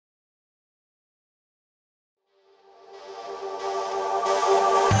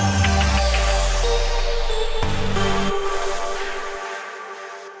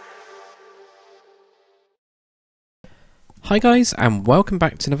Hi guys, and welcome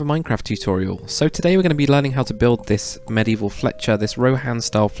back to another Minecraft tutorial. So today we're going to be learning how to build this medieval Fletcher, this Rohan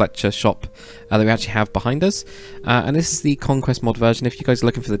style Fletcher shop that we actually have behind us. And this is the Conquest mod version. If you guys are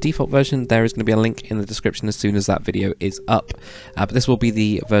looking for the default version, there is going to be a link in the description as soon as that video is up. But this will be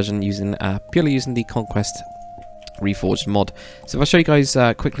the version using purely using the Conquest Reforged mod. So if I show you guys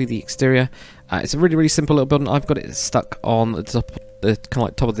quickly the exterior, it's a really simple little building. I've got it stuck on the top,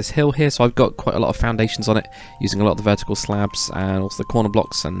 top of this hill here, so I've got quite a lot of foundations on it, using a lot of the vertical slabs and also the corner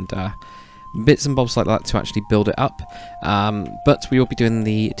blocks and bits and bobs like that to actually build it up. But we will be doing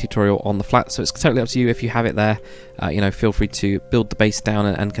the tutorial on the flat, so it's totally up to you. If you have it there, you know, feel free to build the base down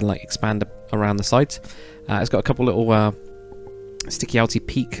and can like expand around the sides. It's got a couple little sticky outy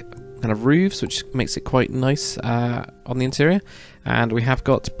peak kind of roofs, which makes it quite nice on the interior. And we have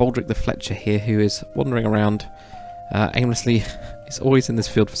got Baldric the Fletcher here, who is wandering around aimlessly. He's always in this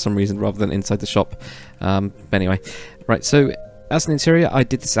field for some reason rather than inside the shop. But anyway, right, so as an interior, I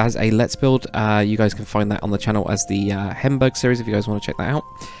did this as a Let's Build. You guys can find that on the channel as the Hemberg series if you guys want to check that out.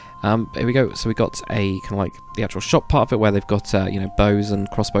 Here we go. So we got a kind of like the actual shop part of it, where they've got you know, bows and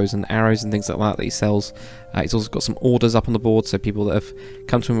crossbows and arrows and things like that that he sells. He's also got some orders up on the board, so people that have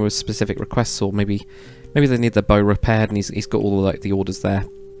come to him with specific requests, or maybe they need their bow repaired, and he's got all like the orders there,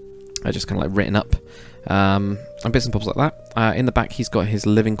 just kind of like written up, and bits and bobs like that. In the back, he's got his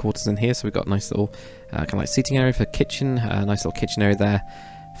living quarters in here, so we've got a nice little kind of like seating area for kitchen, a nice little kitchen area there,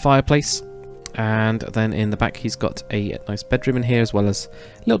 fireplace. And then in the back he's got a nice bedroom in here, as well as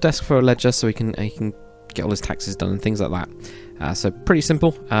a little desk for a ledger, so he can get all his taxes done and things like that. So pretty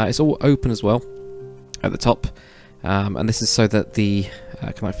simple. It's all open as well at the top, and this is so that the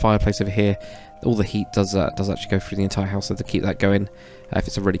kind of like fireplace over here, all the heat does actually go through the entire house, so to keep that going if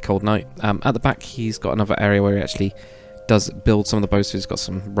it's a really cold night. At the back he's got another area where he actually does build some of the bows, so he's got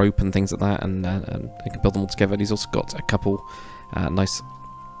some rope and things like that, and he can build them all together. And he's also got a couple nice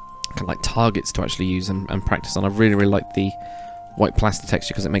kind of like targets to actually use and practice on. I really like the white plaster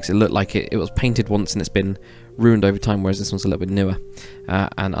texture, because it makes it look like it was painted once and it's been ruined over time, whereas this one's a little bit newer.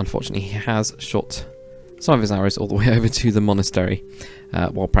 And unfortunately he has shot some of his arrows all the way over to the monastery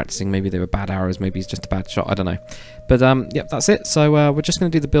while practicing. Maybe they were bad arrows, maybe he's just a bad shot, I don't know. But yep, that's it. So we're just going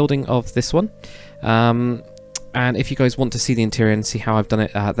to do the building of this one. And if you guys want to see the interior and see how I've done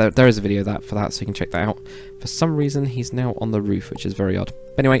it, there is a video for that, so you can check that out. For some reason, he's now on the roof, which is very odd.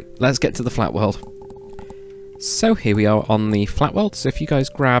 But anyway, let's get to the flat world. So here we are on the flat world. So if you guys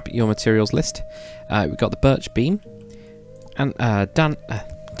grab your materials list, we've got the birch beam, and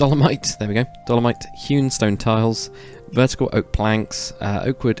dolomite, there we go, dolomite, hewn stone tiles, vertical oak planks,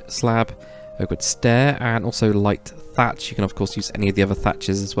 oak wood slab, oak wood stair, and also light thatch. You can of course use any of the other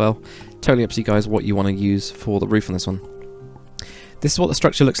thatches as well. Totally up to you guys what you want to use for the roof on this one. This is what the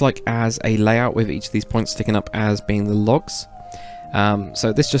structure looks like as a layout, with each of these points sticking up as being the logs.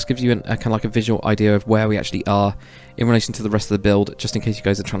 So this just gives you a kind of like a visual idea of where we actually are in relation to the rest of the build, just in case you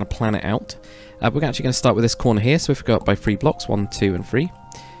guys are trying to plan it out. We're actually going to start with this corner here, so if we go up by 3 blocks, 1, 2 and 3.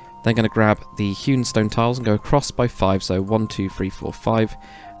 Then going to grab the hewn stone tiles and go across by 5, so 1, 2, 3, 4, 5.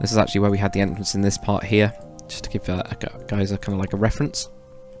 This is actually where we had the entrance in this part here, just to give guys a kind of like a reference.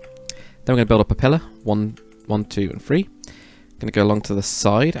 Then we're going to build up a pillar, 1, 2 and 3. Going to go along to the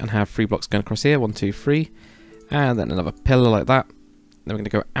side and have 3 blocks going across here, 1, 2, 3. And then another pillar like that. Then we're going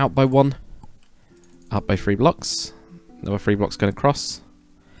to go out by 1, up by 3 blocks, another 3 blocks going across,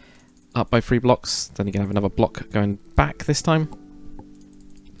 up by 3 blocks, then you're going to have another block going back this time,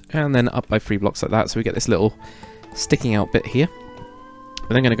 and then up by 3 blocks like that, so we get this little sticking out bit here.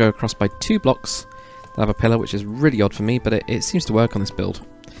 We're then going to go across by 2 blocks, then have a pillar, which is really odd for me, but it seems to work on this build.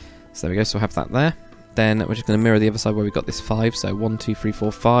 So there we go, so we'll have that there. Then we're just going to mirror the other side where we've got this 5, so 1, 2, 3,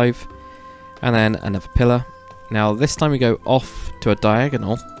 4, 5, and then another pillar. Now this time we go off to a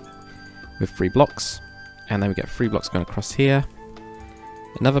diagonal with 3 blocks, and then we get 3 blocks going across here,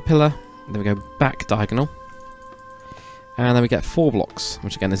 another pillar, then we go back diagonal, and then we get 4 blocks,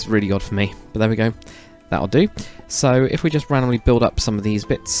 which again is really odd for me, but there we go, that'll do. So if we just randomly build up some of these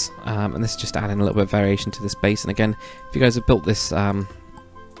bits, and this is just adding a little bit of variation to this base, and again, if you guys have built this on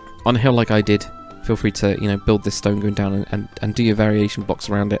a hill like I did, feel free to, you know, build this stone going down and do your variation blocks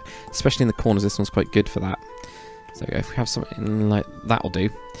around it, especially in the corners. This one's quite good for that. So if we have something like that'll do.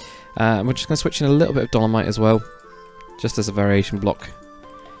 And we're just going to switch in a little bit of dolomite as well, just as a variation block,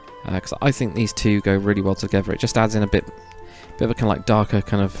 because I think these two go really well together. It just adds in a bit of a kind of like darker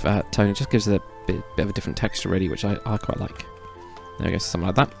kind of tone. It just gives it a bit of a different texture really, which I quite like. There we go, something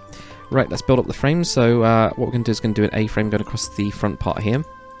like that. Right, let's build up the frames. So what we're going to do is going to do an A-frame going across the front part here.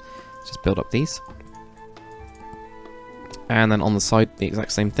 Let's just build up these. And then on the side, the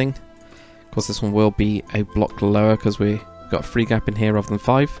exact same thing. Of course, this one will be a block lower because we're we've got a 3 gap in here rather than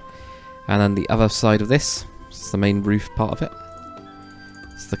 5. And then the other side of this is the main roof part of it.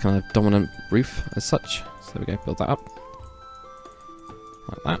 It's the kind of dominant roof as such. So there we go, build that up.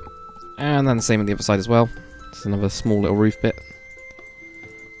 Like that. And then the same on the other side as well. It's another small little roof bit.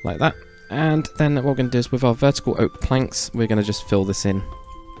 Like that. And then what we're going to do is with our vertical oak planks, we're going to just fill this in.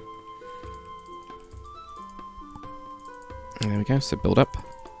 And there we go, so build up.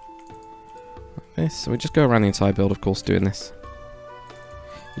 Like this. So we just go around the entire build, of course, doing this.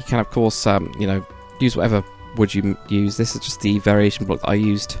 You can, of course, you know, use whatever wood you use. This is just the variation block that I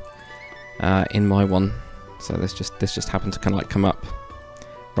used in my one. So this just happened to kind of like come up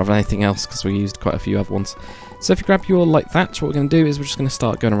rather than anything else because we used quite a few other ones. So if you grab your light thatch, what we're going to do is we're just going to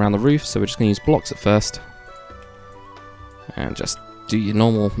start going around the roof. So we're just going to use blocks at first. And just do your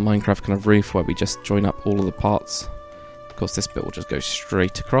normal Minecraft kind of roof where we just join up all of the parts. Of course, this bit will just go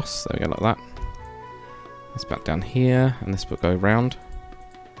straight across. There we go, like that. This back down here, and this will go around.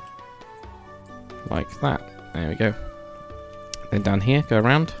 Like that. There we go. Then down here, go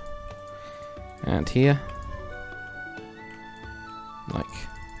around. And here. Like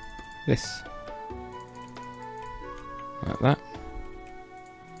this. Like that.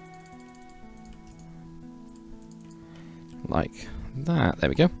 Like that. There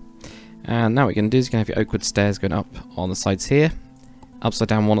we go. And now what you're going to do is you're going to have your oak wood stairs going up on the sides here. Upside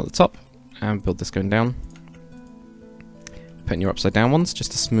down one at the top. And build this going down. Put in your upside down ones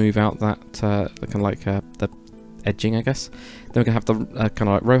just to smooth out that kind of like the edging, I guess. Then we're going to have the kind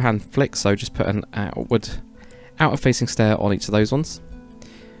of like Rohan flick, so just put an outward facing stair on each of those ones.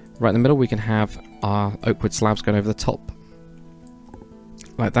 Right in the middle we can have our oak wood slabs going over the top.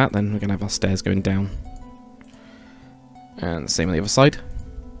 Like that, then we're going to have our stairs going down. And the same on the other side.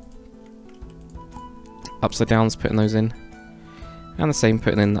 Upside downs, putting those in. And the same,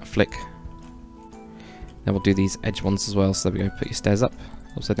 putting in that flick. Then we'll do these edge ones as well, so there we go, put your stairs up,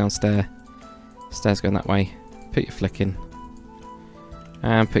 upside down stair, stairs going that way, put your flick in,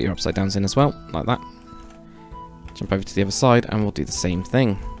 and put your upside downs in as well, like that. Jump over to the other side and we'll do the same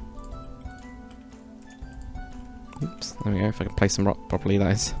thing. Oops, there we go, if I can place them properly,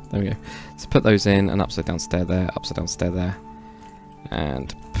 that is. There we go. So put those in, an upside down stair there,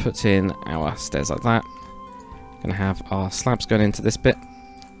 and put in our stairs like that. Gonna have our slabs going into this bit.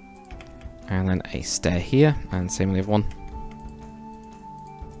 And then a stair here, and same on the other one.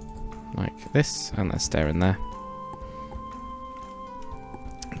 Like this, and a stair in there.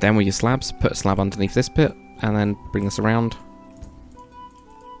 Then with your slabs, put a slab underneath this bit, and then bring this around.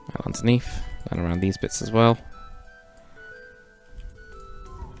 And underneath, and around these bits as well.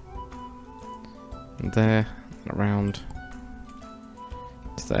 And there, and around.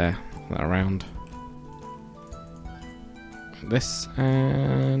 To there, and around. This,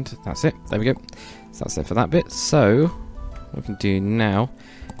 and that's it. There we go. So that's it for that bit. So what we can do now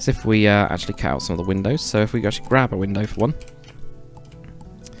is if we actually cut out some of the windows. So if we actually grab a window for one,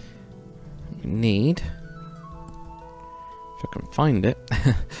 we need, if I can find it,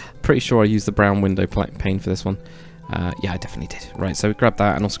 pretty sure I used the brown window pane for this one. Yeah, I definitely did. Right, so we grab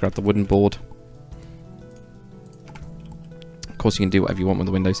that and also grab the wooden board. Of course you can do whatever you want with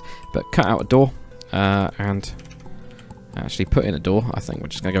the windows, but cut out a door and actually put in a door. I think we're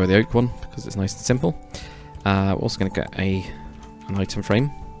just going to go with the oak one because it's nice and simple. We're also going to get an item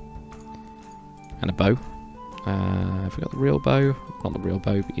frame and a bow. Have we got the real bow? Not the real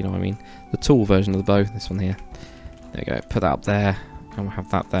bow, but you know what I mean. The tool version of the bow, this one here. There you go, put that up there, and we'll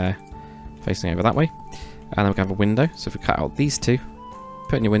have that there facing over that way. And then we're going to have a window, so if we cut out these two,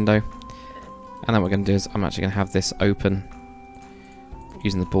 put in your window, and then what we're going to do is I'm actually going to have this open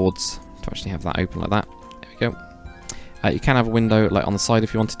using the boards to actually have that open like that. There we go. You can have a window like on the side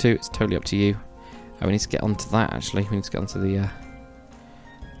if you wanted to, it's totally up to you. We need to get onto that actually, we need to get onto the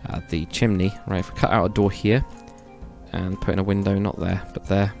chimney. Right, if we cut out a door here and put in a window, not there, but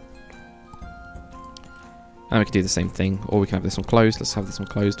there. And we can do the same thing, or we can have this one closed. Let's have this one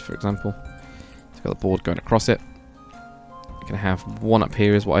closed for example. It's got the board going across it. We can have one up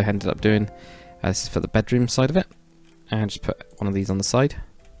here is what I ended up doing. This is for the bedroom side of it. And just put one of these on the side.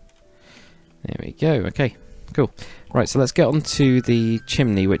 There we go, okay. Cool. Right, so let's get on to the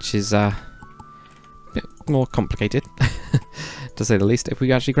chimney, which is a bit more complicated, to say the least. If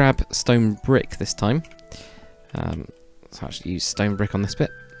we actually grab stone brick this time, let's actually use stone brick on this bit.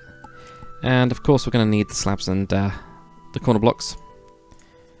 And of course we're going to need the slabs and the corner blocks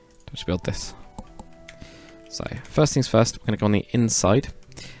to actually build this. So first things first, we're going to go on the inside.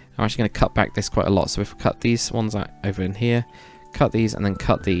 I'm actually going to cut back this quite a lot. So if we cut these ones out over in here, cut these and then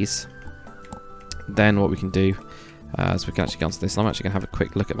cut these, then what we can do is we can actually go onto this. I'm actually going to have a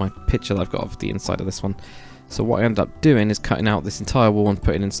quick look at my picture that I've got of the inside of this one. So what I ended up doing is cutting out this entire wall and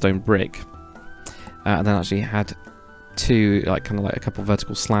putting in stone brick, and then actually had two, like kind of like a couple of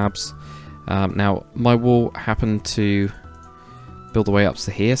vertical slabs. Now my wall happened to build the way up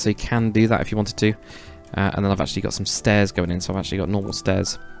to here, so you can do that if you wanted to. And then I've actually got some stairs going in, so I've actually got normal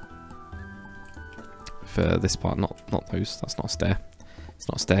stairs for this part, not those. That's not a stair. It's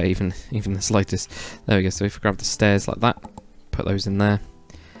not a stair, even the slightest. There we go. So if we grab the stairs like that, put those in there,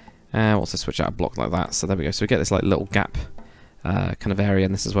 and we'll also switch out a block like that. So there we go. So we get this like little gap kind of area,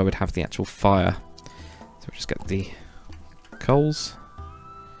 and this is where we'd have the actual fire. So we just get the coals,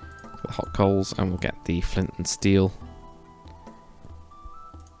 the hot coals, and we'll get the flint and steel.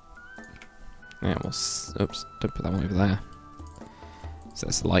 Yeah, we'll oops, don't put that one over there. So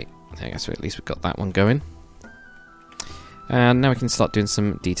there's the light. There you go, so at least we've got that one going. And now we can start doing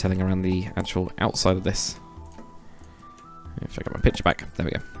some detailing around the actual outside of this. If I get my picture back, there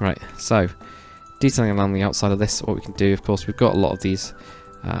we go. Right, so detailing around the outside of this, what we can do, of course, we've got a lot of these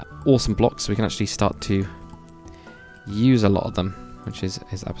awesome blocks, so we can actually start to use a lot of them, which is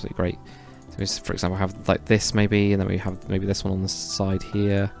absolutely great. So we just, for example, have like this maybe, and then we have maybe this one on the side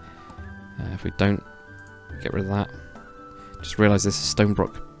here. If we don't get rid of that, just realise this is stone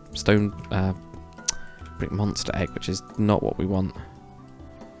brick monster egg, which is not what we want.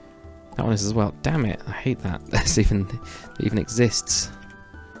 That one is as well. Damn it! I hate that. That even exists.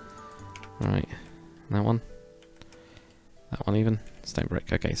 Right, that one even stone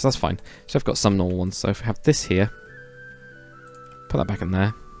brick. Okay, so that's fine. So I've got some normal ones. So if we have this here, put that back in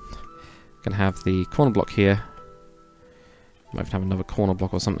there. We can have the corner block here. Might even have another corner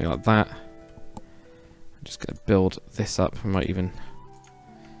block or something like that. I'm just going to build this up. We might even...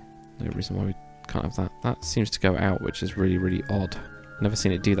 No reason why we can't have that. That seems to go out, which is really, really odd. Never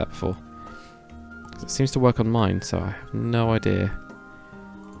seen it do that before. It seems to work on mine, so I have no idea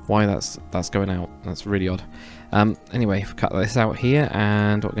why that's going out. That's really odd. Anyway, if we cut this out here,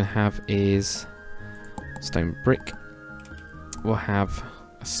 and what we're going to have is stone brick. We'll have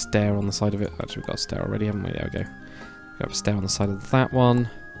a stair on the side of it. Actually, we've got a stair already, haven't we? There we go. Got a stair on the side of that one.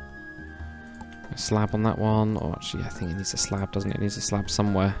 A slab on that one. Or actually, I think it needs a slab, doesn't it? It needs a slab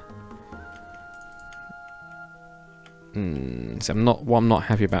somewhere. So what I'm not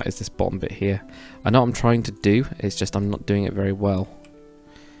happy about is this bottom bit here. I know what I'm trying to do, it's just I'm not doing it very well.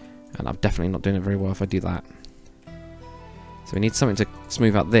 And I'm definitely not doing it very well if I do that. So we need something to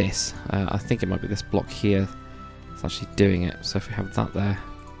smooth out this. I think it might be this block here that's actually doing it. So if we have that there,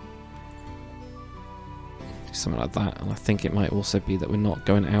 do something like that. And I think it might also be that we're not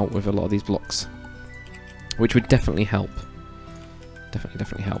going out with a lot of these blocks, which would definitely help.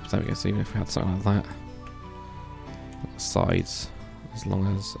 Definitely help. There we go. So even if we had something like that, sides, as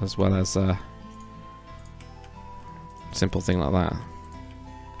well as a simple thing like that.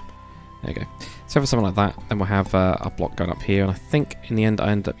 There you go. So for something like that, then we'll have a block going up here, and I think in the end I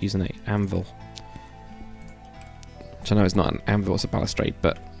end up using an anvil, which I know is not an anvil, it's a balustrade,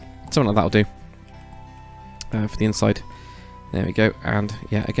 but something like that will do for the inside. There we go. And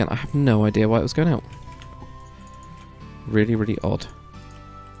yeah, again, I have no idea why it was going out. Really, really odd.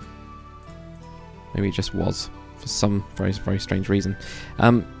 Maybe it just was, for some very, very strange reason.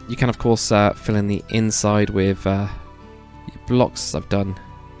 You can, of course, fill in the inside with your blocks, as I've done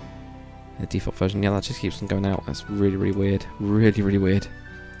in the default version. Yeah, that just keeps on going out. That's really, really weird. Really, really weird.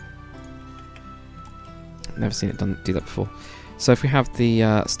 Never seen it do that before. So if we have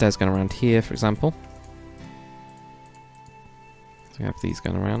the stairs going around here, for example. So we have these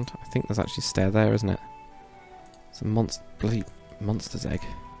going around. I think there's actually a stair there, isn't it? It's a bloody monster's egg.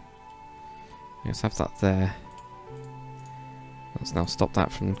 Let's have that there. Let's now stop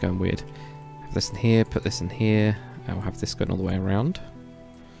that from going weird. Have this in here, put this in here, and we'll have this going all the way around.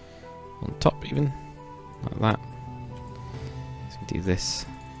 On top even, like that. So we can do this,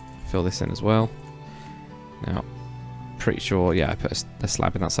 fill this in as well. Now, pretty sure, yeah, I put a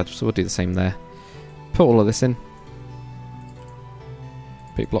slab in that side, so we'll do the same there. Put all of this in.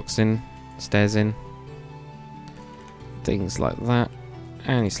 Big blocks in, stairs in. Things like that.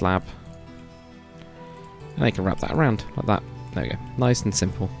 And your slab. And they can wrap that around, like that. There we go. Nice and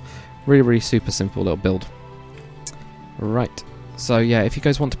simple. Really, really super simple little build. Right. So yeah, if you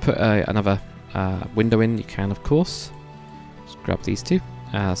guys want to put another window in, you can, of course. Just grab these two.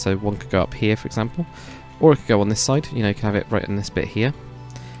 So one could go up here, for example. Or it could go on this side. You know, you can have it right in this bit here.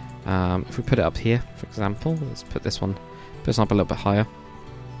 If we put it up here, for example, let's put this one up a little bit higher.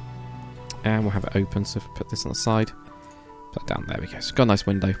 And we'll have it open, so if we put this on the side, put it down, there we go. So it's got a nice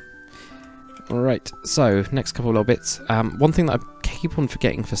window. Alright, so next couple of little bits. One thing that I keep on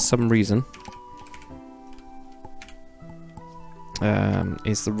forgetting for some reason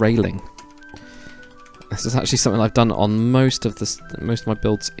is the railing. This is actually something I've done on most of my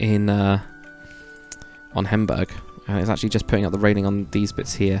builds in on Hemberg, and it's actually just putting up the railing on these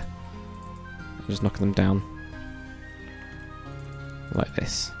bits here, and just knocking them down like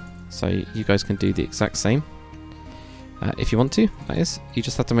this. So you guys can do the exact same if you want to. That is, you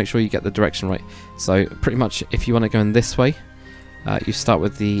just have to make sure you get the direction right. So pretty much, if you want to go in this way, you start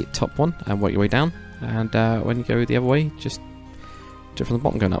with the top one and work your way down, and when you go the other way, just do it from the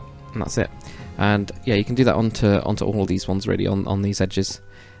bottom going up, and that's it. And yeah, you can do that onto all of these ones really on these edges,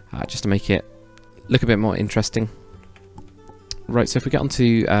 just to make it look a bit more interesting. Right, so if we get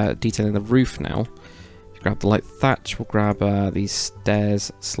onto detailing the roof now, grab the light thatch, we'll grab these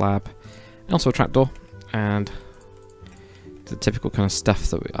stairs, slab, and also a trapdoor, and the typical kind of stuff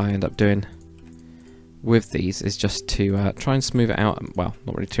that I end up doing with these is just to try and smooth it out. Well,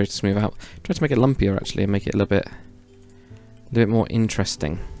 not really try to smooth it out, try to make it lumpier actually, and make it a little bit more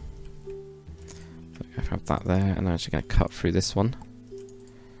interesting. So I have that there, and I'm actually going to cut through this one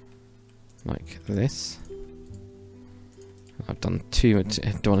like this. I've done two. I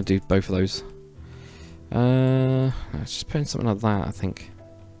don't want to do both of those. Let's just put in something like that, I think.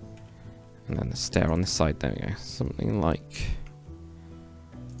 And then the stair on this side, there we go. Something like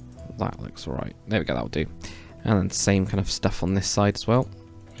that looks alright. There we go, that'll do. And then same kind of stuff on this side as well.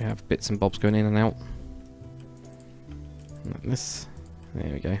 We have bits and bobs going in and out. Like this.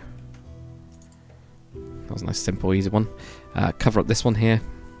 There we go. That was a nice, simple, easy one. Cover up this one here.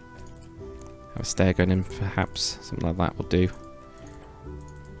 Have a stair going in, perhaps. Something like that will do.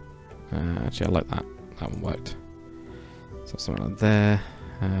 Actually, I like that. That one worked. So something like there.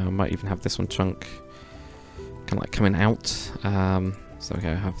 Might even have this one chunk kind of like coming out. So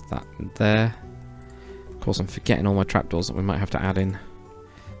okay, I have that there. Of course, I'm forgetting all my trapdoors that we might have to add in.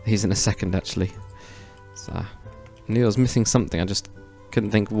 These in a second, actually. So I knew I was missing something. I just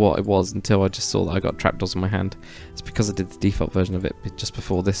couldn't think what it was until I just saw that I got trapdoors in my hand. It's because I did the default version of it just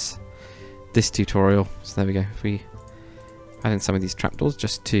before this tutorial. So there we go. If we add in some of these trapdoors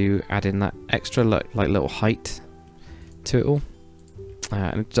just to add in that extra like little height to it all,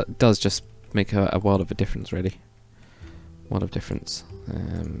 and it does just make a world of a difference, really. World of difference.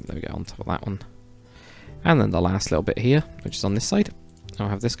 There we go, on top of that one, and then the last little bit here, which is on this side. I'll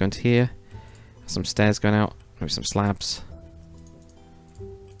have this going to here, some stairs going out, maybe some slabs,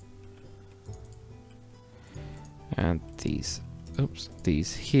 and these. Oops,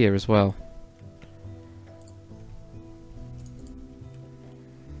 these here as well.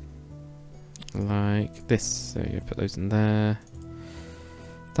 Like this. So you put those in there,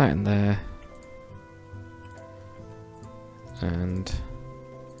 that in there, and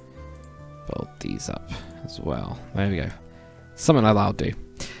build these up as well. There we go. Something like that'll do.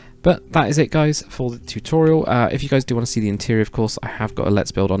 But that is it, guys, for the tutorial. If you guys do want to see the interior, of course, I have got a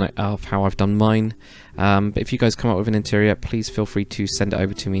let's build on it of how I've done mine. But if you guys come up with an interior, please feel free to send it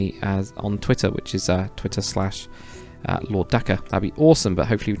over to me on Twitter, which is Twitter/Lord Dakka. That'd be awesome. But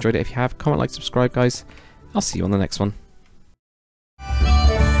hopefully you enjoyed it. If you have, comment, like, subscribe, guys. I'll see you on the next one.